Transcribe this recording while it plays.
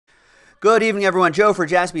Good evening, everyone. Joe for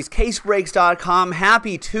Jaspys CaseBreaks.com.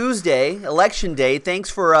 Happy Tuesday, Election Day.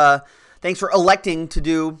 Thanks for electing to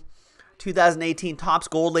do 2018 Topps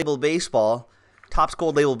Gold Label Baseball. Topps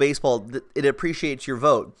Gold Label Baseball. It appreciates your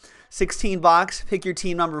vote. 16 box. Pick your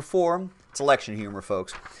team number 4. It's election humor,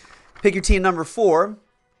 folks. Pick your team number 4.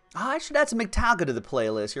 I should add some Metallica to the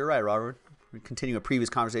playlist. You're right, Robert. We continue a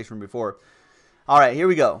previous conversation from before. All right, here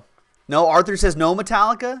we go. No, Arthur says no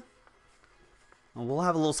Metallica. Well, we'll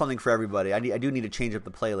have a little something for everybody. I do need to change up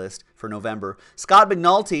the playlist for November. Scott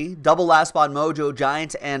McNulty, double last spot mojo,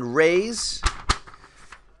 Giants and Rays.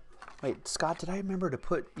 Wait, Scott, did I remember to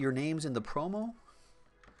put your names in the promo?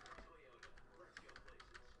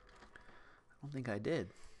 I don't think I did.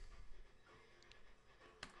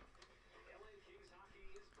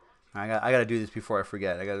 I got to do this before I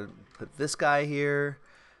forget. I got to put this guy here.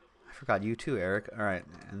 I forgot you too, Eric. All right,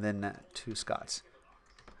 and then 2 Scotts.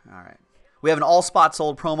 All right. We have an all spot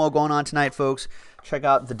sold promo going on tonight, folks. Check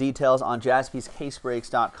out the details on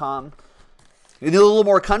JaspysCaseBreaks.com. You need a little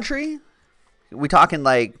more country? We talking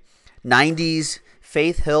like 90s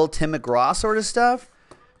Faith Hill, Tim McGraw sort of stuff?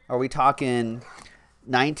 Are we talking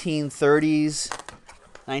 1930s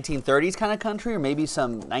kind of country, or maybe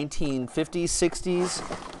some 1950s, 60s?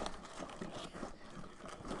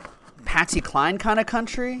 Patsy Cline kind of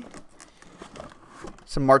country?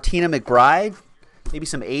 Some Martina McBride? Maybe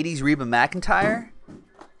some 80s Reba McEntire?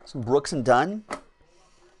 Some Brooks and Dunn?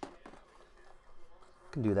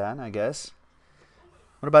 Can do that, I guess.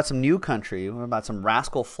 What about some new country? What about some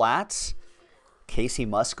Rascal Flatts? Casey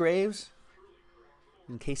Musgraves?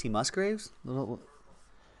 And Casey Musgraves?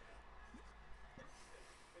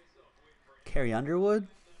 Carrie Underwood?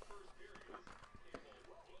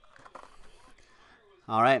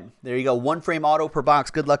 All right, there you go. 1 frame auto per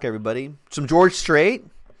box. Good luck, everybody. Some George Strait.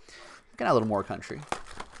 Can add a little more country.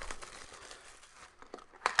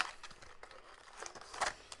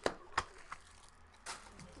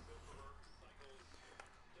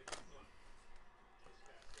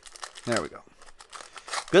 There we go.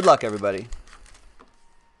 Good luck, everybody.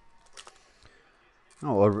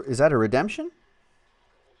 Oh, is that a redemption?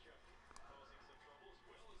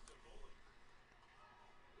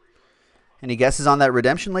 Any guesses on that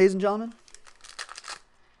redemption, ladies and gentlemen?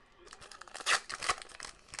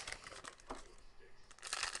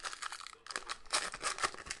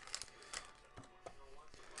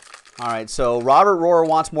 All right, so Robert Rohr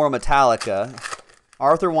wants more Metallica.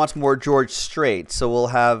 Arthur wants more George Strait. So we'll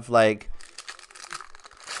have like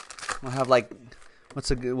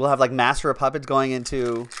Master of Puppets going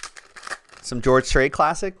into some George Strait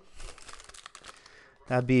classic.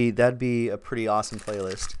 That'd be a pretty awesome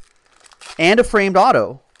playlist. And a framed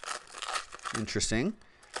auto. Interesting.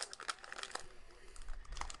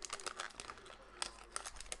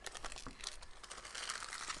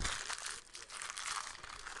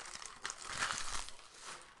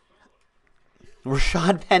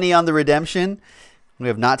 Rashad Penny on the redemption. We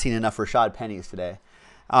have not seen enough Rashad Pennies today.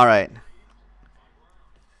 All right.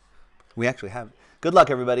 We actually have. Good luck,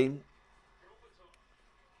 everybody.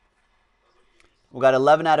 We got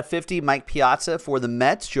 11 out of 50. Mike Piazza for the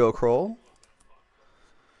Mets. Joe Kroll.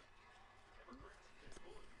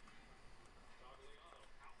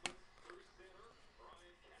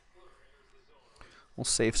 We'll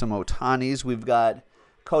save some Otanis. We've got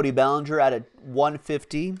Cody Bellinger at a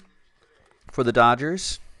 150. For the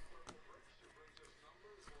Dodgers.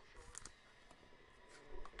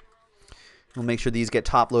 We'll make sure these get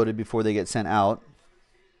top loaded before they get sent out.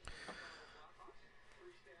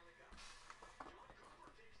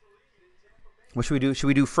 What should we do? Should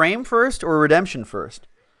we do frame first or redemption first?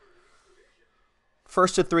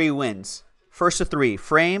 First to 3 wins. First to 3,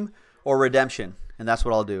 frame or redemption. And that's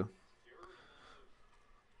what I'll do.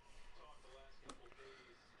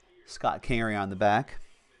 Scott Kingery on the back.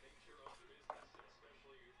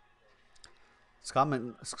 Scott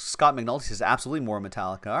McNulty says absolutely more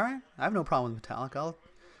Metallica. All right. I have no problem with Metallica. I'll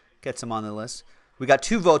get some on the list. We got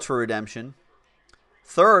 2 votes for redemption.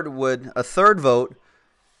 A third vote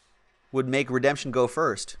would make redemption go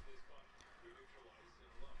first.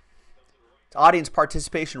 It's audience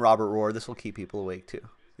participation, Robert Rohr. This will keep people awake too.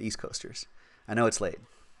 The East Coasters. I know it's late.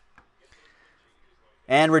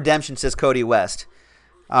 And redemption, says Cody West.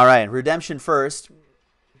 All right. Redemption first.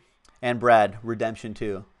 And Brad, redemption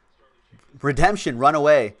too. Redemption,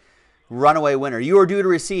 runaway winner. You are due to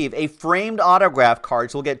receive a framed autograph card.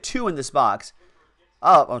 So we'll get 2 in this box.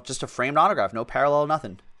 Oh, just a framed autograph. No parallel,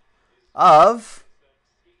 nothing. Of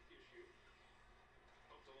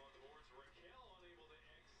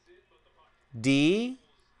Didi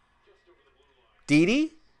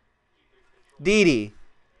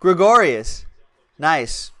Gregorius.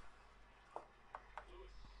 Nice.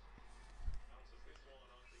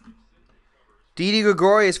 Didi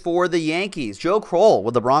Gregorius for the Yankees. Joe Kroll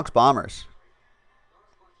with the Bronx Bombers.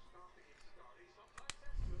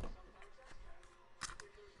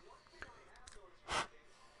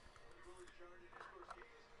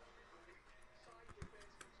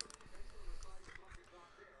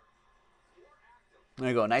 There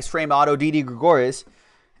you go. Nice frame auto, Didi Gregorius.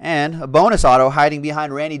 And a bonus auto hiding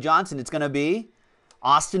behind Randy Johnson. It's going to be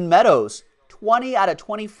Austin Meadows. 20 out of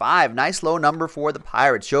 25. Nice low number for the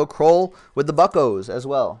Pirates. Joe Kroll with the Buccos as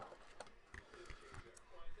well.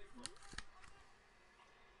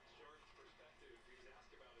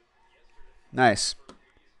 Nice.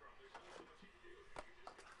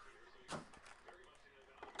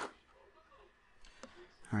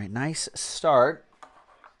 All right, nice start.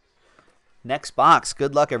 Next box.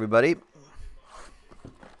 Good luck, everybody.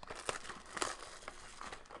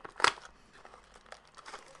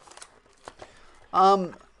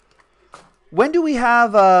 When do we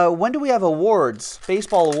have awards?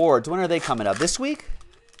 Baseball awards. When are they coming up? This week?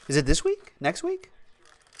 Is it this week? Next week?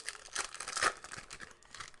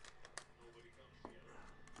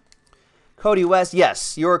 Cody West.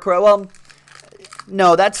 Yes, you're correct. Well,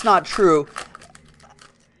 no, that's not true.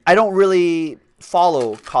 I don't really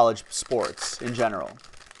follow college sports in general.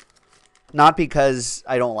 Not because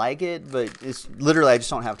I don't like it, but it's literally I just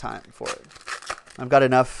don't have time for it. I've got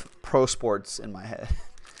enough pro sports in my head.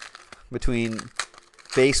 Between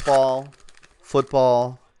baseball,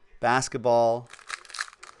 football, basketball,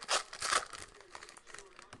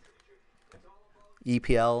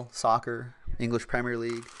 EPL, soccer, English Premier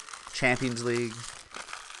League, Champions League,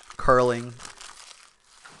 curling.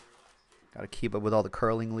 Got to keep up with all the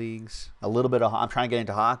curling leagues. A little bit of I'm trying to get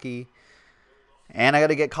into hockey. And I got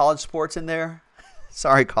to get college sports in there.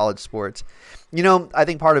 Sorry, college sports. You know, I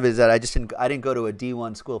think part of it is that I didn't go to a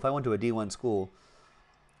D1 school. If I went to a D1 school,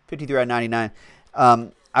 53 out of 99,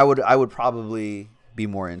 I would probably be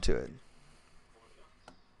more into it.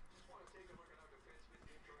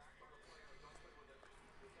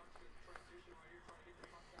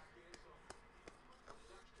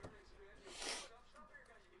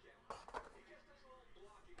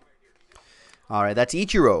 All right, that's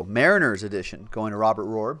Ichiro, Mariners edition, going to Robert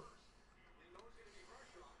Rohr.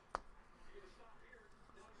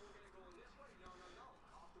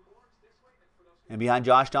 And behind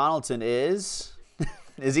Josh Donaldson is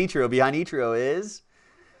Ichiro. Behind Ichiro is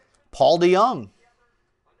Paul DeYoung.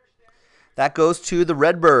 That goes to the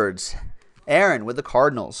Redbirds. Aaron with the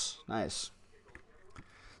Cardinals. Nice.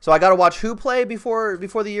 So I got to watch who play before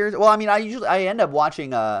the year. Well, I mean, I end up watching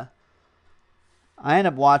the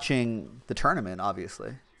tournament, obviously,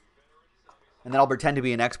 and then I'll pretend to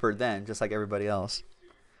be an expert then, just like everybody else.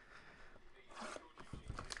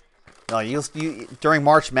 You during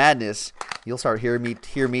March Madness, you'll start hear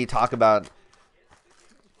me talk about,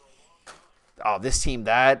 oh, this team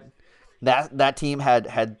that team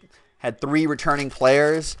had 3 returning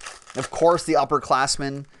players. Of course, the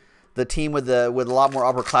upperclassmen, the team with a lot more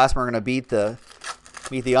upperclassmen are going to beat the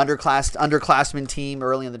underclassmen team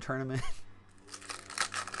early in the tournament.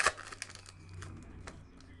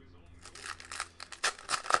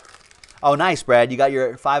 Oh, nice, Brad. You got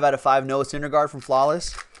your 5 out of 5 Noah Syndergaard from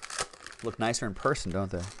Flawless. Look nicer in person,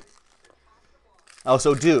 don't they? Oh,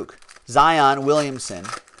 so Duke, Zion Williamson,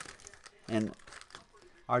 and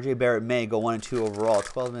R.J. Barrett May go 1 and 2 overall.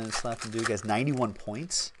 12 minutes left, and Duke has 91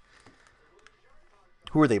 points.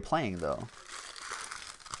 Who are they playing, though?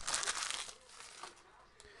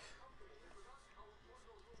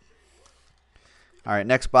 All right,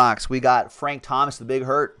 next box. We got Frank Thomas, the Big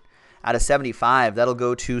Hurt, out of 75. That'll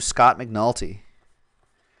go to Scott McNulty.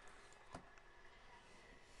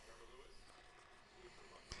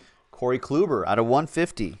 Corey Kluber out of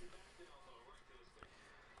 150.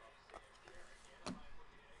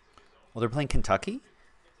 Well, they're playing Kentucky?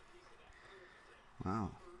 Wow.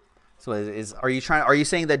 So are you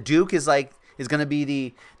saying that Duke is going to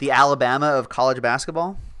be the Alabama of college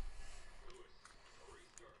basketball?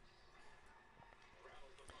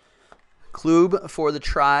 Klube for the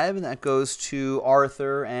Tribe, and that goes to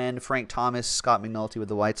Arthur and Frank Thomas. Scott McNulty with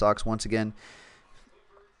the White Sox once again.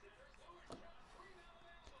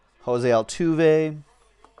 Jose Altuve.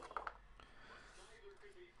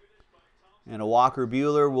 And a Walker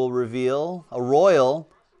Buehler will reveal a Royal,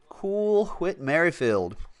 Cool Whit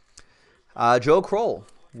Merrifield. Joe Kroll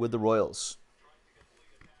with the Royals.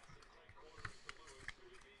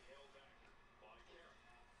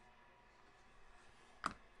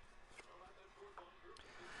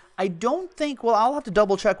 I don't think, well, I'll have to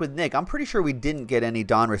double check with Nick. I'm pretty sure we didn't get any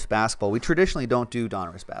Donruss basketball. We traditionally don't do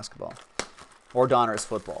Donruss basketball. Or Donruss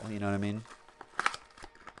football, you know what I mean?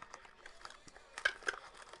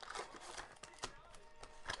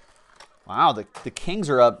 Wow, the Kings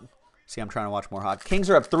are up. See, I'm trying to watch more hockey. Kings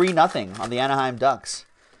are up 3-0 on the Anaheim Ducks.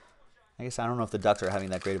 I guess I don't know if the Ducks are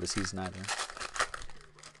having that great of a season either.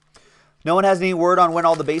 No one has any word on when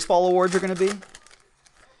all the baseball awards are going to be?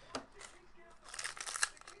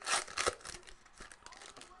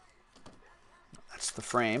 That's the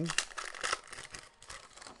frame.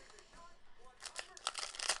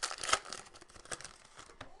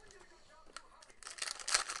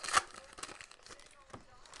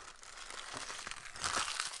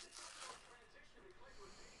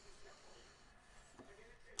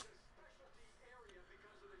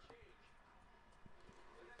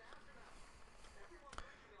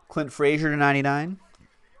 Clint Frazier to 99.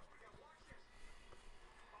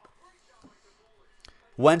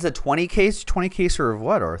 When's a 20 case? 20 caser of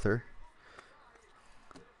what, Arthur?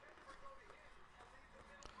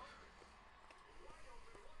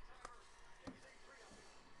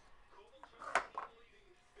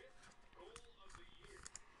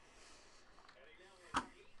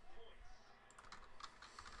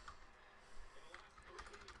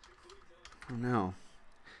 Oh, no.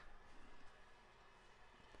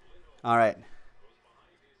 All right.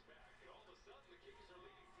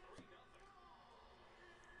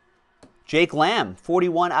 Jake Lamb,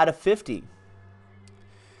 41 out of 50.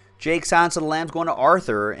 Jake Silence of the Lambs going to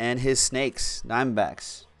Arthur and his Snakes,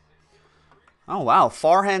 Diamondbacks. Oh, wow.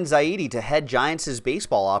 Farhan Zaidi to head Giants'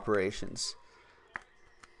 baseball operations.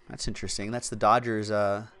 That's interesting. That's the Dodgers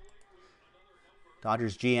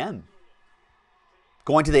GM.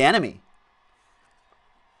 Going to the enemy.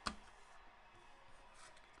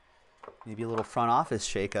 Maybe a little front office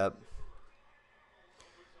shakeup.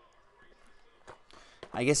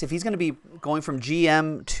 I guess if he's going to be going from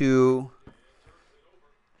GM to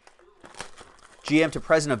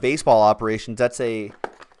president of baseball operations, that's an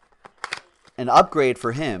upgrade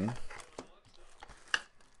for him.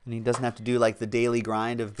 And he doesn't have to do like the daily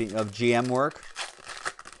grind of GM work.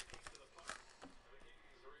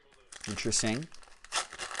 Interesting.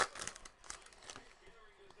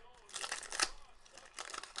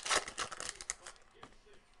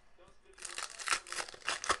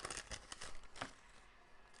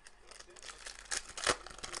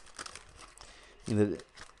 The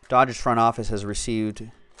Dodgers front office has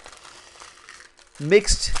received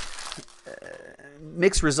mixed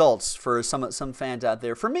results for some fans out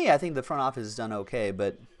there. For me, I think the front office has done okay,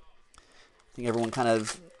 but I think everyone kind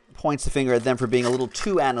of points the finger at them for being a little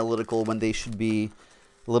too analytical when they should be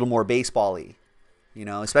a little more baseball-y, you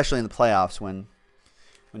know, especially in the playoffs when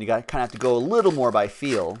you kind of have to go a little more by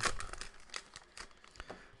feel.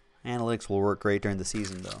 Analytics will work great during the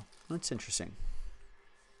season, though. That's interesting.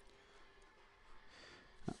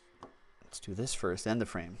 Let's do this first, then the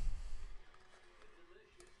frame.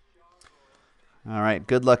 All right,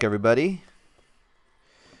 good luck, everybody.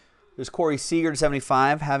 There's Corey Seager to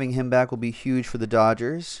 75. Having him back will be huge for the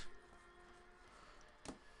Dodgers.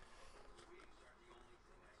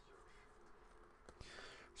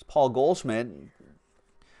 There's Paul Goldschmidt.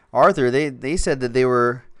 Arthur, they said that they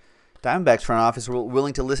were, Diamondbacks front office were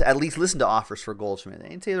willing to at least listen to offers for Goldschmidt. They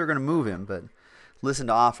didn't say they were going to move him, but listen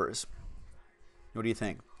to offers. What do you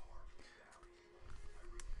think?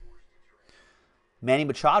 Manny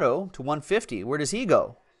Machado to 150. Where does he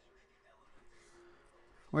go?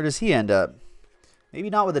 Where does he end up?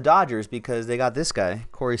 Maybe not with the Dodgers because they got this guy,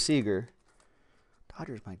 Corey Seager.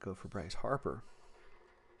 Dodgers might go for Bryce Harper.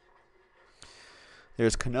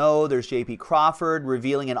 There's Cano. There's J.P. Crawford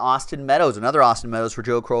revealing an Austin Meadows. Another Austin Meadows for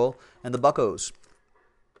Joe Kroll and the Buccos.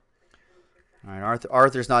 All right,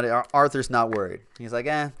 Arthur's not worried. He's like,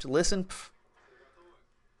 listen.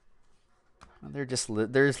 They're just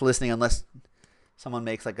listening unless someone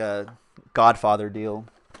makes like a Godfather deal.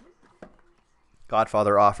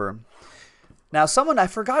 Godfather offer. Now, I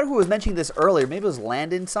forgot who was mentioning this earlier. Maybe it was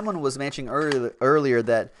Landon. Someone was mentioning earlier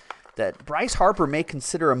that Bryce Harper may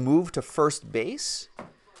consider a move to first base.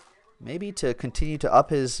 Maybe to continue to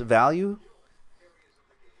up his value.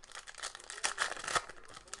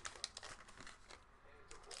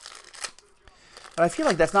 But I feel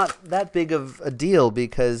like that's not that big of a deal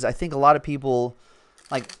because I think a lot of people,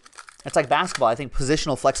 it's like basketball. I think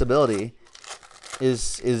positional flexibility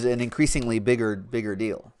is an increasingly bigger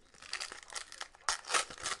deal.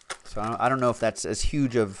 So I don't know if that's as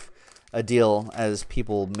huge of a deal as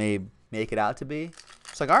people may make it out to be.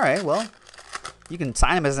 It's like, all right, well, you can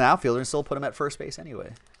sign him as an outfielder and still put him at first base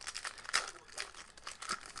anyway.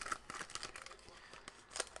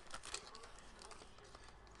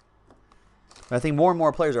 But I think more and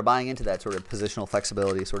more players are buying into that sort of positional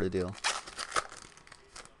flexibility sort of deal.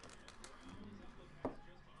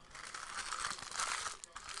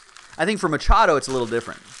 I think for Machado, it's a little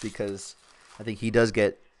different because I think he does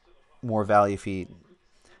get more value if he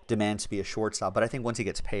demands to be a shortstop. But I think once he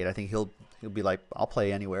gets paid, I think he'll be like, I'll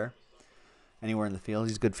play anywhere in the field.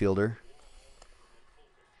 He's a good fielder.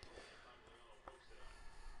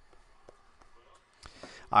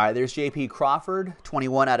 All right, there's J.P. Crawford,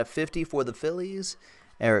 21 out of 50 for the Phillies.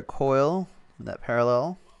 Eric Coyle, that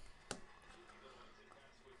parallel.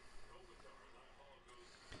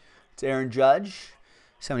 It's Aaron Judge,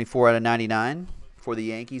 74 out of 99 for the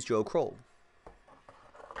Yankees. Joe Kroll.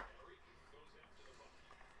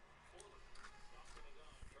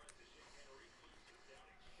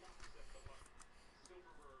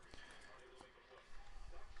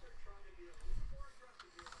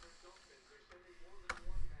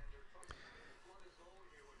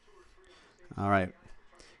 All right.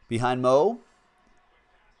 Behind Mo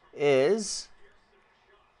is...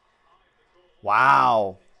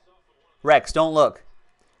 Wow. Rex, don't look.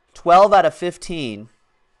 12 out of 15.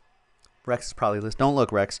 Rex is probably listening. Don't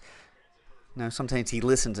look, Rex. Now, sometimes he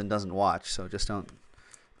listens and doesn't watch, so just don't.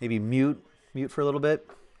 Maybe mute for a little bit.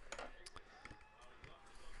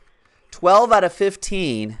 12 out of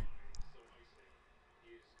 15.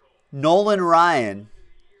 Nolan Ryan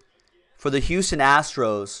for the Houston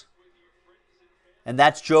Astros. And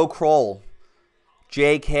that's Joe Kroll,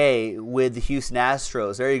 JK, with the Houston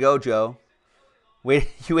Astros. There you go, Joe.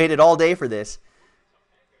 You waited all day for this.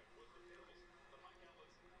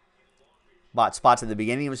 Bought spots at the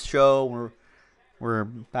beginning of the show. We're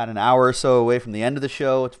about an hour or so away from the end of the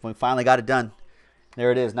show. We finally got it done.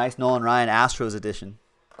 There it is. Nice Nolan Ryan Astros edition.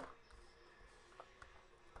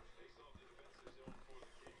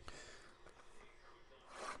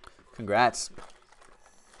 Congrats.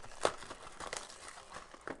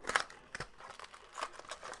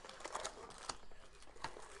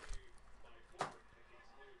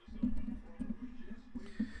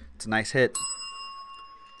 It's a nice hit.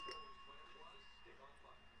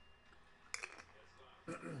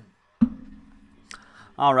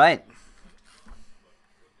 All right.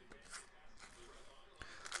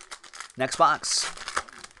 Next box.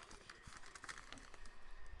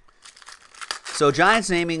 So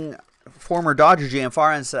Giants naming former Dodger GM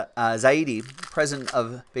Farhan Zaidi, president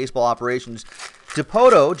of baseball operations.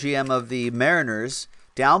 DePoto, GM of the Mariners,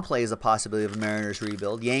 downplays the possibility of a Mariners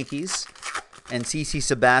rebuild. Yankees and CC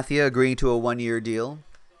Sabathia agreeing to a one-year deal.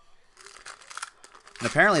 And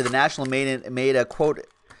apparently the National made a, quote,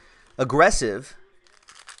 aggressive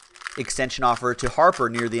extension offer to Harper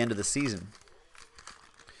near the end of the season.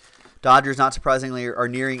 Dodgers, not surprisingly, are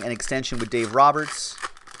nearing an extension with Dave Roberts.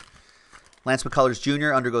 Lance McCullers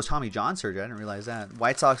Jr. undergoes Tommy John surgery. I didn't realize that.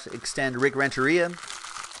 White Sox extend Rick Renteria.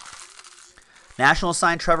 Nationals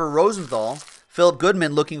sign Trevor Rosenthal. Philip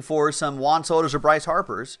Goodman looking for some Juan Soto's or Bryce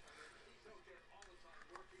Harper's.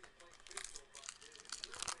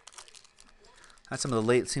 That's some of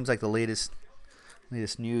the seems like the latest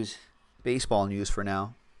news, baseball news for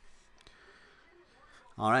now.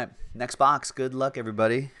 All right, next box. Good luck,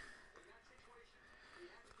 everybody.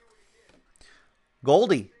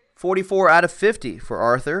 Goldie, 44 out of 50 for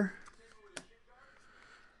Arthur.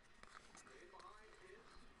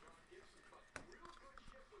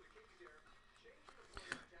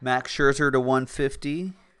 Max Scherzer to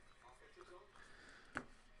 150.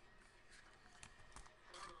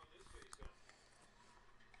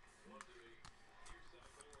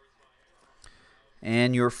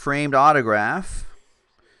 And your framed autograph.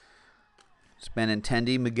 It's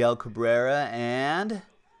Benintendi, Miguel Cabrera, and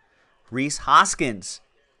Rhys Hoskins.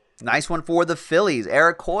 Nice one for the Phillies.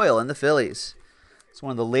 Eric Coyle and the Phillies. It's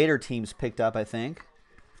one of the later teams picked up, I think.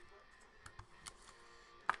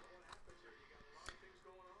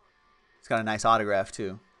 It's got a nice autograph,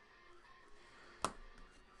 too.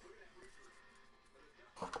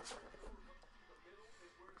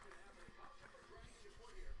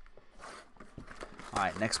 All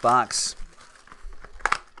right, next box.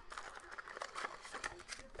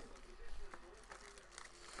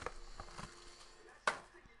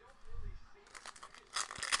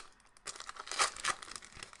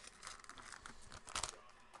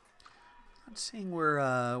 I'm seeing where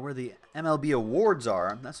the MLB awards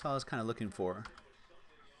are. That's what I was kind of looking for.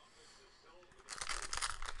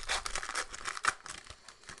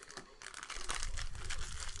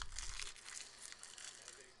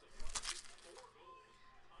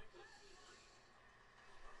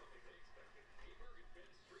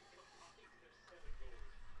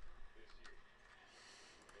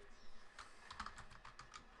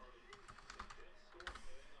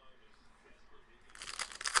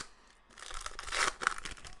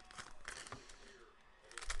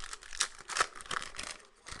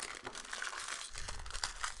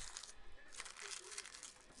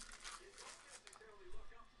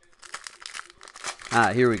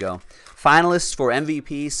 Here we go. Finalists for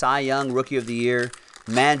MVP, Cy Young, Rookie of the Year,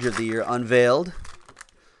 Manager of the Year unveiled.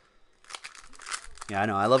 Yeah, I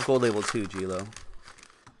know. I love Gold Label too, Gilo.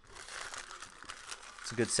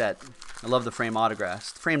 It's a good set. I love the frame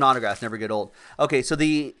autographs. Framed autographs never get old. Okay, so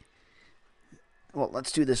well,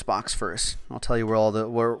 let's do this box first. I'll tell you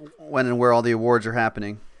when and where all the awards are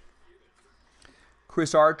happening.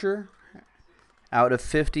 Chris Archer, out of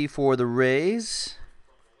 50 for the Rays.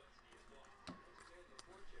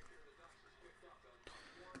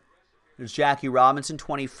 There's Jackie Robinson,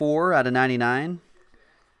 24 out of 99.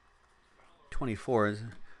 24 is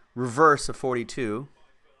reverse of 42.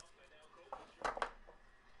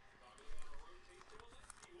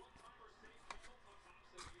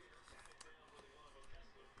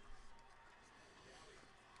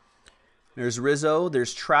 There's Rizzo,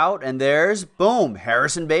 there's Trout, and there's, boom,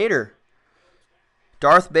 Harrison Bader.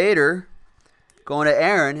 Darth Bader going to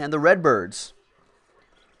Aaron and the Redbirds.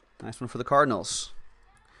 Nice one for the Cardinals.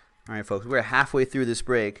 All right, folks, we're halfway through this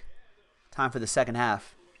break. Time for the second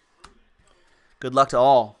half. Good luck to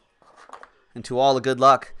all, and to all a good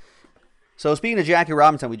luck. So speaking of Jackie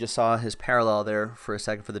Robinson, we just saw his parallel there for a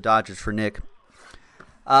second for the Dodgers for Nick.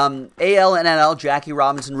 AL and NL Jackie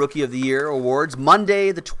Robinson Rookie of the Year awards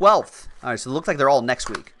Monday the 12th. All right, so it looks like they're all next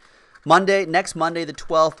week. Next Monday the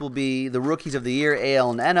 12th will be the Rookies of the Year,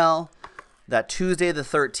 AL and NL. That Tuesday the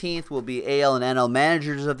 13th will be AL and NL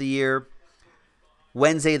Managers of the Year.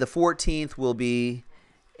 Wednesday the 14th will be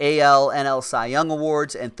AL NL Cy Young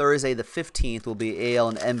Awards, and Thursday the 15th will be AL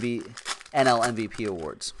and NL MVP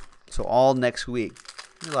Awards. So all next week.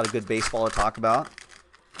 There's a lot of good baseball to talk about.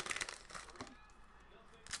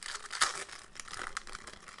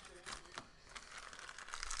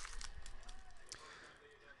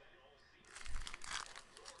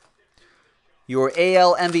 Your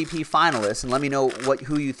AL MVP finalists, and let me know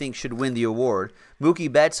who you think should win the award. Mookie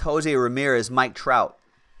Betts, Jose Ramirez, Mike Trout.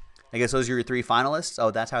 I guess those are your three finalists.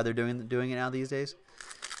 Oh, that's how they're doing it now these days?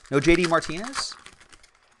 No JD Martinez?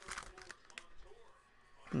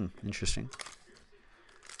 Interesting.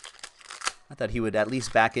 I thought he would at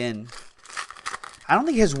least back in. I don't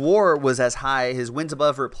think his WAR was as high, his wins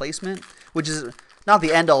above replacement, which is not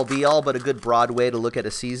the end-all be-all, but a good broad way to look at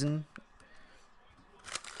a season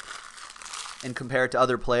and compare it to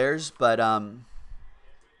other players. But I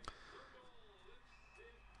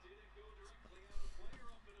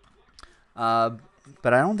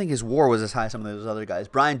don't think his WAR was as high as some of those other guys.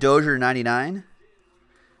 Brian Dozier, 99.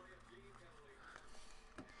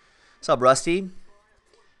 What's up, Rusty?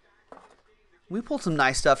 We pulled some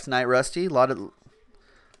nice stuff tonight, Rusty. A lot of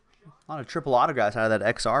triple autographs out of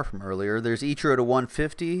that XR from earlier. There's Ichiro to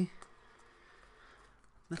 150.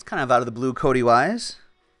 That's kind of out of the blue. Cody Wise.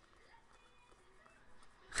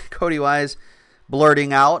 Cody Wise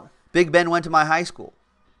blurting out, Big Ben went to my high school.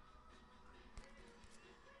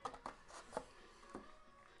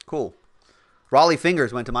 Cool. Raleigh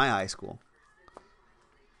Fingers went to my high school.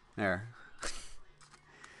 There.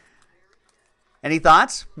 Any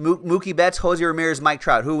thoughts? Mookie Betts, Jose Ramirez, Mike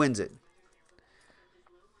Trout. Who wins it?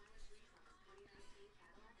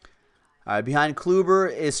 All right, behind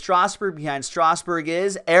Kluber is Strasburg. Behind Strasburg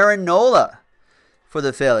is Aaron Nola for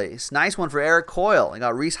the Phillies. Nice one for Eric Coyle. I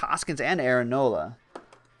got Rhys Hoskins and Aaron Nola.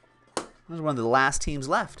 Those are one of the last teams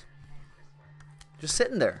left. Just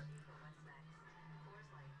sitting there.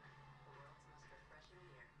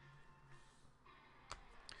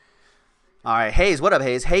 All right, Hayes. What up,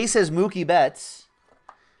 Hayes? Hayes says Mookie Betts.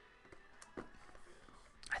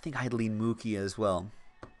 I think I'd lean Mookie as well.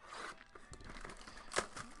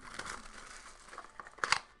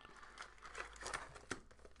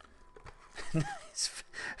 Nice.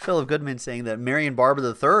 Philip Goodman saying that Marion Barber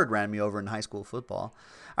III ran me over in high school football.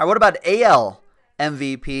 All right, what about AL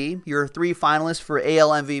MVP? Your three finalists for AL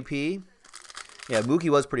MVP. Yeah, Mookie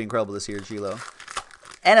was pretty incredible this year, Gilo.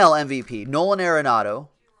 NL MVP, Nolan Arenado,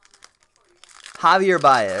 Javier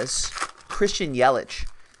Baez, Christian Yelich.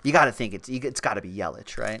 You got to think it's got to be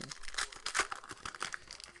Yelich, right?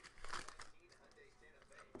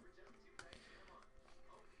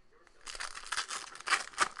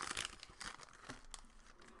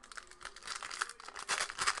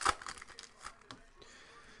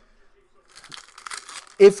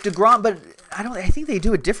 If DeGrom, but I think they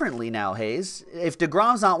do it differently now, Hayes. If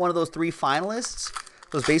DeGrom's not one of those three finalists,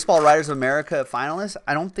 those Baseball Writers of America finalists,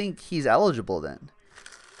 I don't think he's eligible then.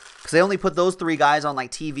 Because they only put those three guys on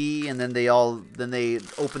like TV, and then they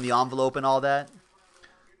open the envelope and all that.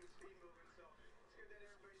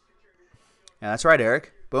 Yeah, that's right,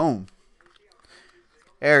 Eric. Boom.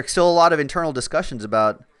 Eric, still a lot of internal discussions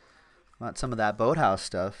about some of that boathouse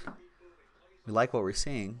stuff. We like what we're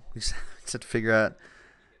seeing. We just have to figure out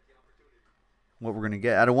what we're going to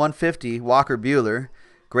get. Out of 150, Walker Buehler.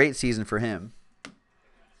 Great season for him.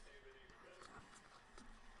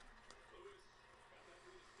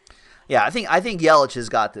 Yeah, I think Yelich has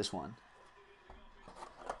got this one.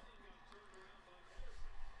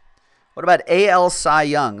 What about AL Cy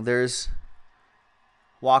Young? There's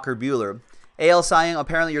Walker Buehler. AL Cy Young,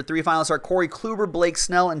 apparently your 3 finalists are Corey Kluber, Blake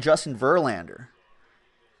Snell, and Justin Verlander.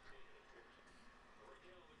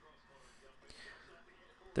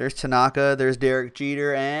 There's Tanaka, there's Derek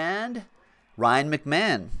Jeter, and Ryan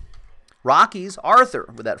McMahon. Rockies,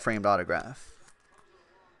 Arthur with that framed autograph.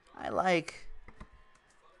 I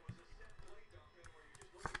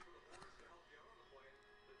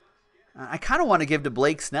kind of want to give to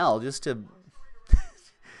Blake Snell just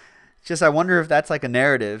I wonder if that's like a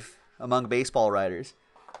narrative among baseball writers.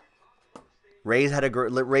 Rays had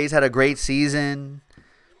a great season.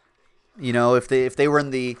 You know, if they were in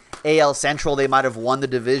the AL Central, they might have won the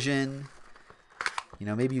division. You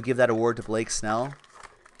know, maybe you give that award to Blake Snell.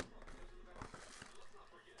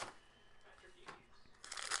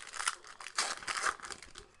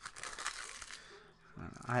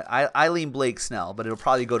 I lean Blake Snell, but it'll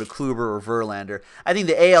probably go to Kluber or Verlander. I think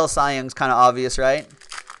the AL Cy Young's kind of obvious, right?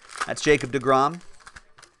 That's Jacob deGrom.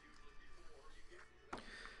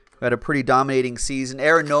 We had a pretty dominating season.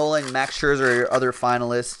 Aaron Nola and Max Scherzer are your other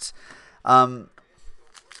finalists. Gosh,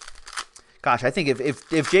 I think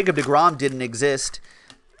if Jacob deGrom didn't exist,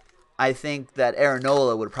 I think that Aaron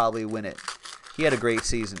Nola would probably win it. He had a great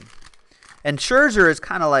season. And Scherzer is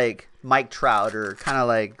kind of like Mike Trout or kind of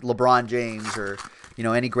like LeBron James or, you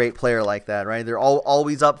know, any great player like that, right? They're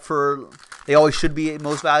always up for, they always should be a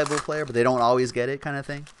most valuable player, but they don't always get it kind of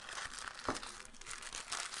thing.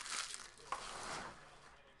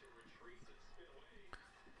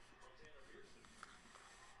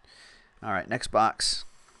 All right, next box.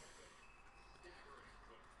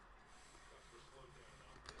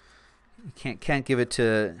 You can't give it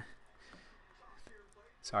to,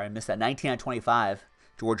 sorry, I missed that. 19/25,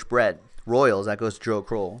 George Brett. Royals, that goes to Joe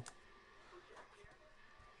Kroll.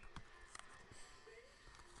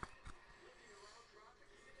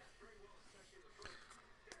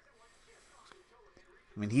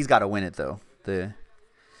 I mean, he's got to win it, though. The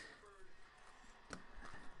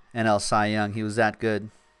NL Cy Young, he was that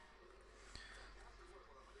good.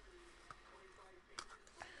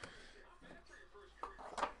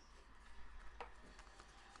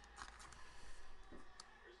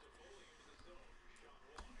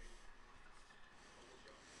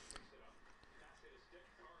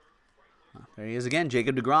 There he is again,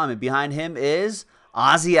 Jacob deGrom. And behind him is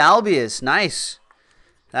Ozzie Albies. Nice.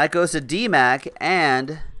 That goes to D-Mac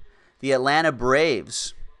and the Atlanta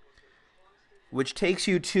Braves, which takes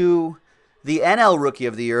you to the NL Rookie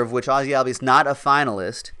of the Year, of which Ozzie Albies not a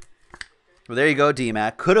finalist. Well, there you go,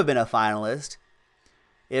 D-Mac. Could have been a finalist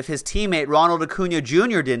if his teammate Ronald Acuna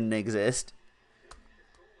Jr. didn't exist.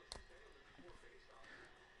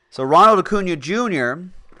 So Ronald Acuna Jr.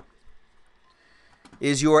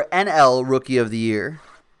 is your NL Rookie of the Year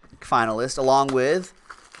finalist, along with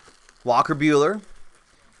Walker Buehler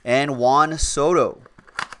and Juan Soto.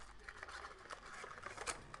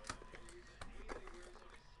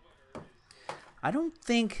 I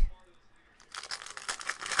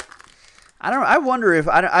wonder if,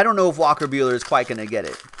 I don't know if Walker Buehler is quite going to get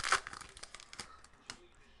it.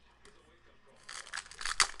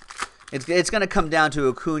 It's going to come down to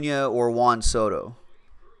Acuna or Juan Soto.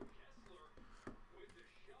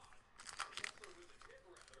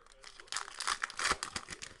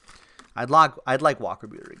 I'd like Walker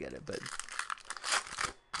Buehler to get it, but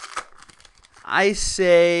I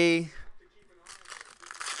say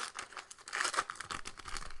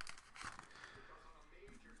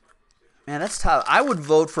man, that's tough. I would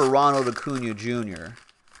vote for Ronald Acuna Jr.,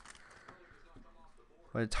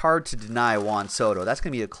 but it's hard to deny Juan Soto. That's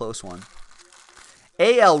going to be a close one.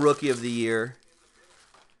 AL Rookie of the Year,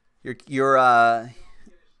 your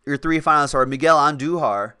 3 finalists are Miguel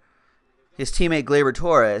Andujar, his teammate Gleyber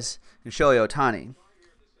Torres, and Shohei Ohtani.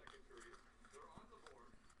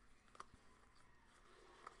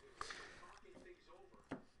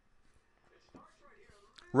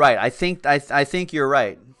 Right, I think you're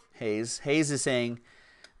right, Hayes. Hayes is saying,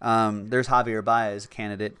 there's Javier Baez,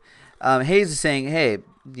 candidate. Hayes is saying, hey,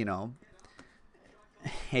 you know,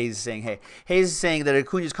 Hayes is saying that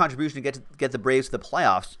Acuna's contribution to get the Braves to the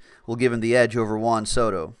playoffs will give him the edge over Juan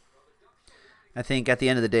Soto. I think at the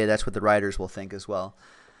end of the day, that's what the writers will think as well.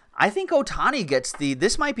 I think Ohtani gets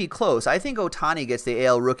this might be close. I think Ohtani gets the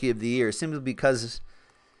AL Rookie of the Year simply because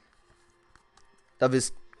of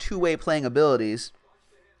his two-way playing abilities.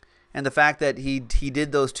 and the fact that he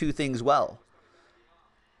did those two things well.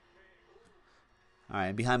 All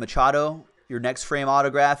right, behind Machado, your next frame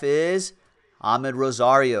autograph is Ahmed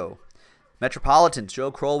Rosario. Metropolitans,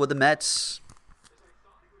 Joe Kroll with the Mets.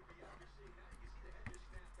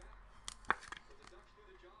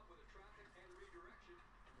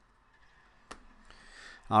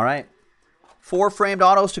 All right. 4 framed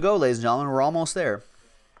autos to go, ladies and gentlemen. We're almost there.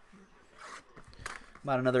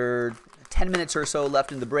 About another 10 minutes or so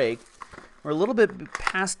left in the break. We're a little bit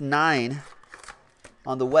past 9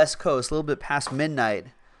 on the West Coast, a little bit past midnight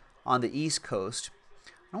on the East Coast.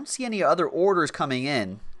 I don't see any other orders coming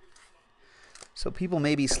in. So people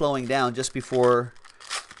may be slowing down just before,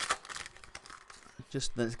 because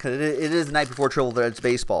it is the night before Triple Threads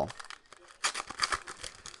baseball.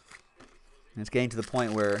 And it's getting to the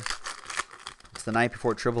point where it's the night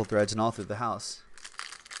before Triple Threads and all through the house.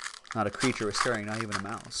 Not a creature was stirring, not even a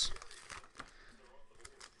mouse.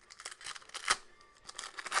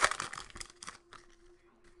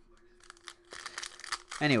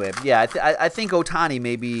 Anyway, yeah, I think Ohtani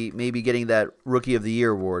may be getting that Rookie of the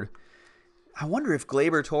Year award. I wonder if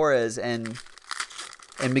Gleyber Torres and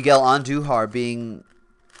Miguel Andujar being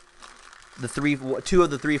the 2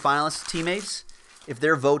 of the 3 finalist teammates, if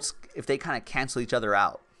their votes, if they kind of cancel each other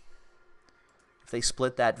out. If they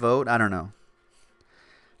split that vote, I don't know.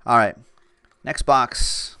 All right, next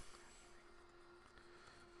box.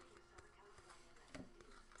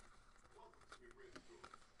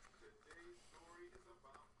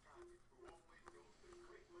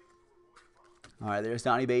 All right, there's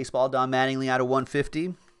Donnie Baseball, Don Mattingly out of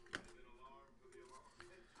 150.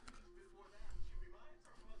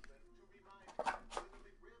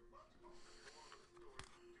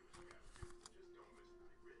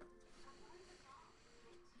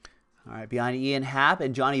 All right, behind Ian Happ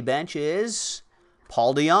and Johnny Bench is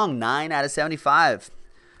Paul DeYoung, 9 out of 75.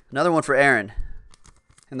 Another one for Aaron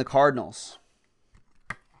and the Cardinals.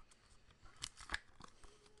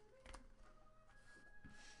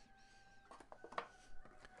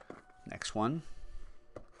 Next one.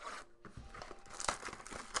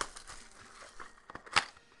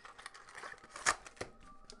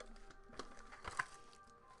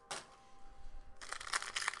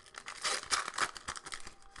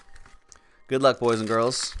 Good luck, boys and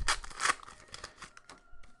girls.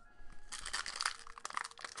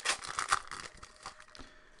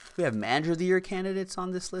 We have Manager of the Year candidates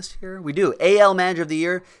on this list here. We do. AL Manager of the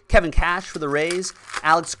Year, Kevin Cash for the Rays,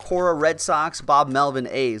 Alex Cora, Red Sox, Bob Melvin,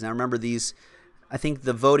 A's. Now remember these, I think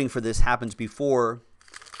the voting for this happens before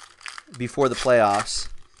the playoffs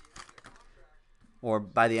or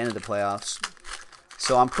by the end of the playoffs.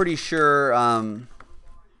 So I'm pretty sure Alex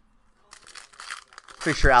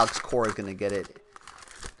Cora is going to get it.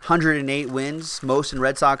 108 wins, most in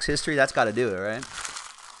Red Sox history. That's got to do it, right?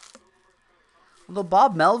 Although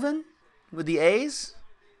Bob Melvin with the A's,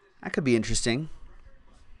 that could be interesting.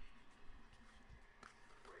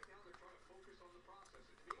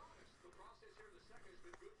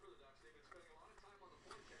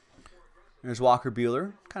 There's Walker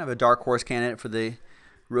Buehler, kind of a dark horse candidate for the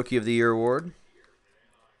Rookie of the Year award.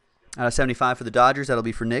 Out of 75 for the Dodgers, that'll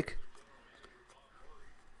be for Nick.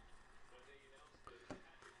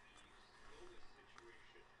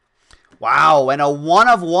 Wow, and a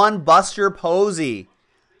 1/1 Buster Posey.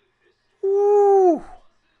 Woo.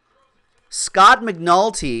 Scott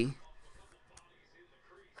McNulty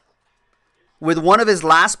with one of his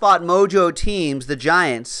last spot mojo teams, the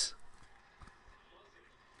Giants,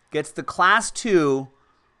 gets the Class 2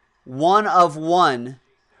 1/1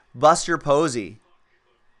 Buster Posey.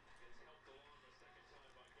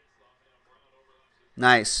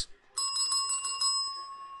 Nice.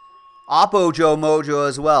 Oppo Joe Mojo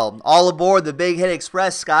as well. All aboard the Big Hit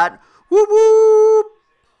Express, Scott. Whoop whoop.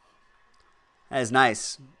 That is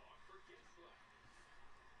nice.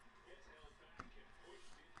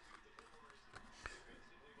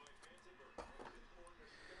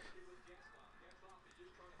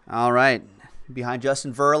 All right. Behind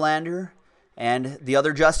Justin Verlander and the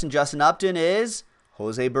other Justin Upton is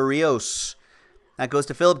Jose Barrios. That goes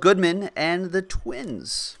to Philip Goodman and the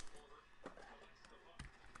Twins.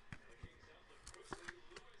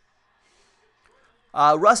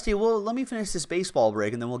 Rusty, well, let me finish this baseball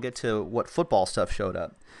break, and then we'll get to what football stuff showed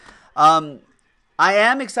up. I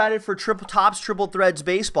am excited for Topps Triple Threads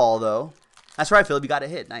baseball, though. That's right, Philip. You got a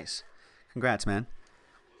hit. Nice. Congrats, man.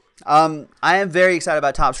 I am very excited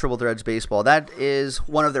about Topps Triple Threads baseball. That is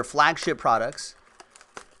one of their flagship products.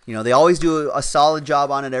 You know, they always do a solid job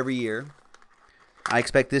on it every year. I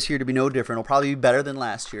expect this year to be no different. It'll probably be better than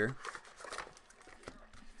last year.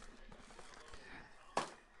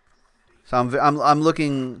 So I'm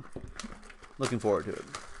looking Looking forward to it.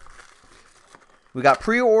 We got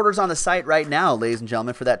pre-orders on the site right now, ladies and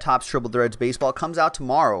gentlemen, for that Topps Triple Threads baseball. Comes out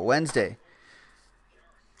tomorrow, Wednesday.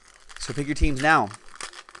 So pick your teams now.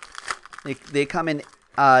 They come in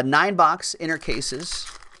 9-box inner cases.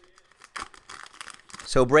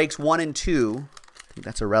 So breaks 1 and 2, I think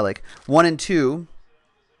that's a relic. 1 and 2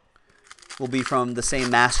 will be from the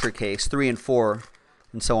same master case. 3 and 4,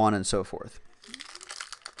 and so on and so forth.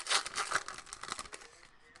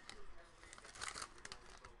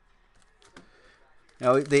 You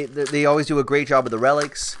know, they always do a great job with the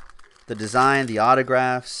relics, the design, the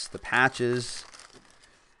autographs, the patches.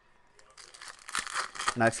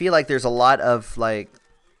 And I feel like there's a lot of like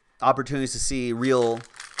opportunities to see real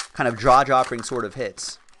kind of jaw-dropping sort of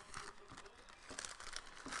hits.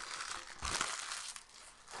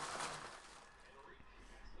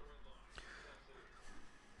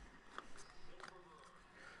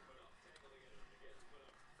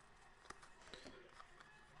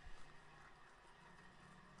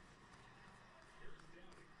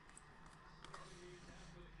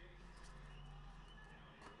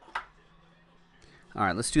 All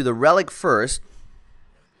right, let's do the relic first.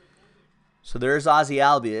 So there's Ozzie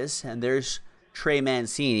Albies, and there's Trey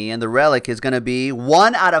Mancini, and the relic is going to be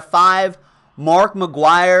 1 out of 5 Mark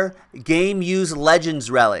McGwire Game Used Legends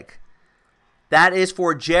relic. That is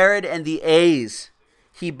for Jared and the A's.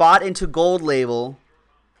 He bought into Gold Label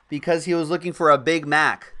because he was looking for a Big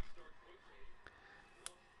Mac.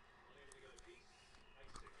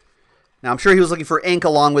 Now, I'm sure he was looking for ink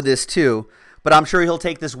along with this too, but I'm sure he'll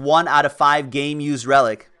take this 1 out of 5 game-used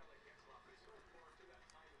relic.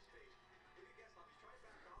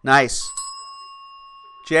 Nice.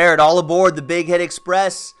 Jared, all aboard the Big Hit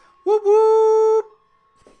Express. Whoop, whoop.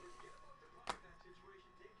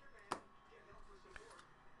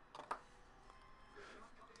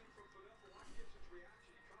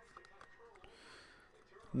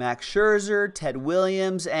 Max Scherzer, Ted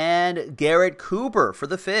Williams, and Garrett Cooper for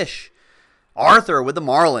the Fish. Arthur with the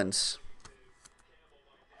Marlins.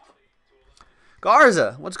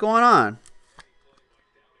 Garza, what's going on?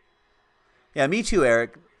 Yeah, me too,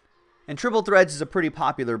 Eric. And Triple Threads is a pretty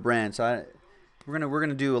popular brand, so we're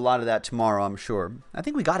gonna do a lot of that tomorrow, I'm sure. I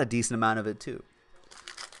think we got a decent amount of it too.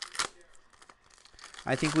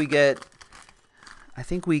 I think we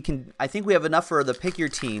have enough for the pick your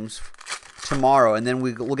teams tomorrow, and then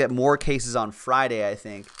we'll get more cases on Friday. I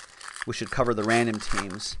think we should cover the random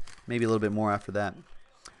teams, maybe a little bit more after that.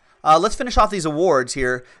 Let's finish off these awards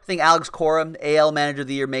here. I think Alex Cora, AL Manager of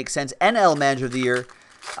the Year, makes sense. NL Manager of the Year,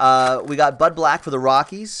 we got Bud Black for the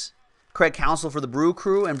Rockies, Craig Counsell for the Brew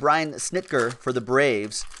Crew, and Brian Snitker for the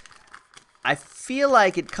Braves. I feel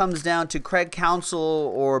like it comes down to Craig Counsell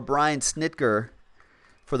or Brian Snitker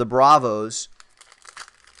for the Bravos.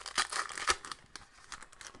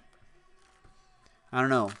 I don't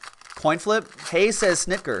know. Coin flip? Hayes says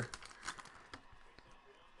Snitker.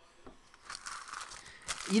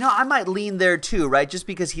 You know, I might lean there too, right? Just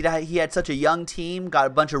because he had such a young team, got a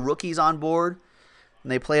bunch of rookies on board,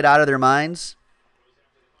 and they played out of their minds.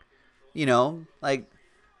 You know, like,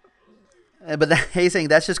 but he's saying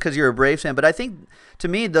that's just because you're a Braves fan. But I think, to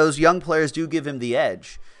me, those young players do give him the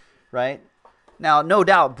edge, right? Now, no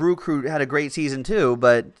doubt, Brew Crew had a great season too,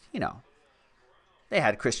 but, you know, they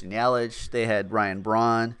had Christian Yelich, they had Ryan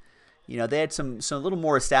Braun, you know, they had some little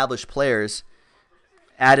more established players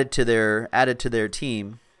added to their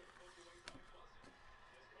team.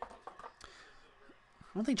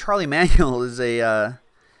 I don't think Charlie Manuel is a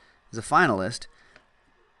finalist.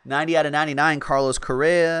 90 out of 99, Carlos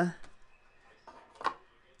Correa.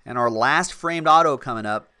 And our last framed auto coming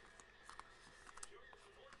up.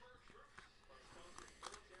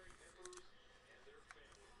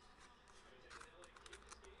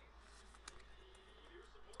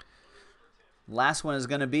 Last one is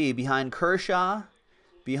going to be behind Kershaw,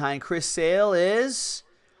 behind Chris Sale is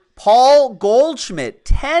Paul Goldschmidt.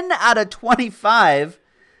 10 out of 25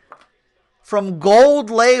 from Gold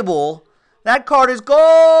Label. That card is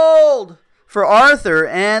gold for Arthur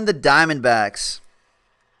and the Diamondbacks.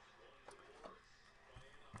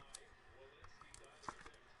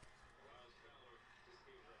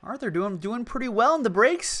 Arthur doing pretty well in the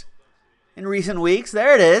breaks in recent weeks.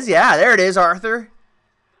 There it is. Yeah, there it is, Arthur.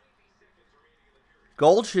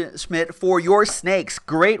 Goldschmidt for your Snakes.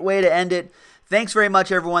 Great way to end it. Thanks very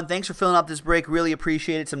much, everyone. Thanks for filling up this break. Really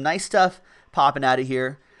appreciate it. Some nice stuff popping out of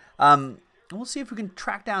here. We'll see if we can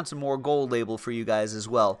track down some more Gold Label for you guys as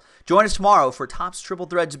well. Join us tomorrow for Topps Triple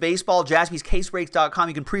Threads Baseball. JaspysCaseBreaks.com.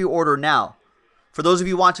 You can pre-order now. For those of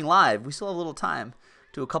you watching live, we still have a little time.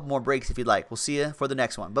 Do a couple more breaks if you'd like. We'll see you for the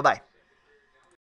next one. Bye-bye.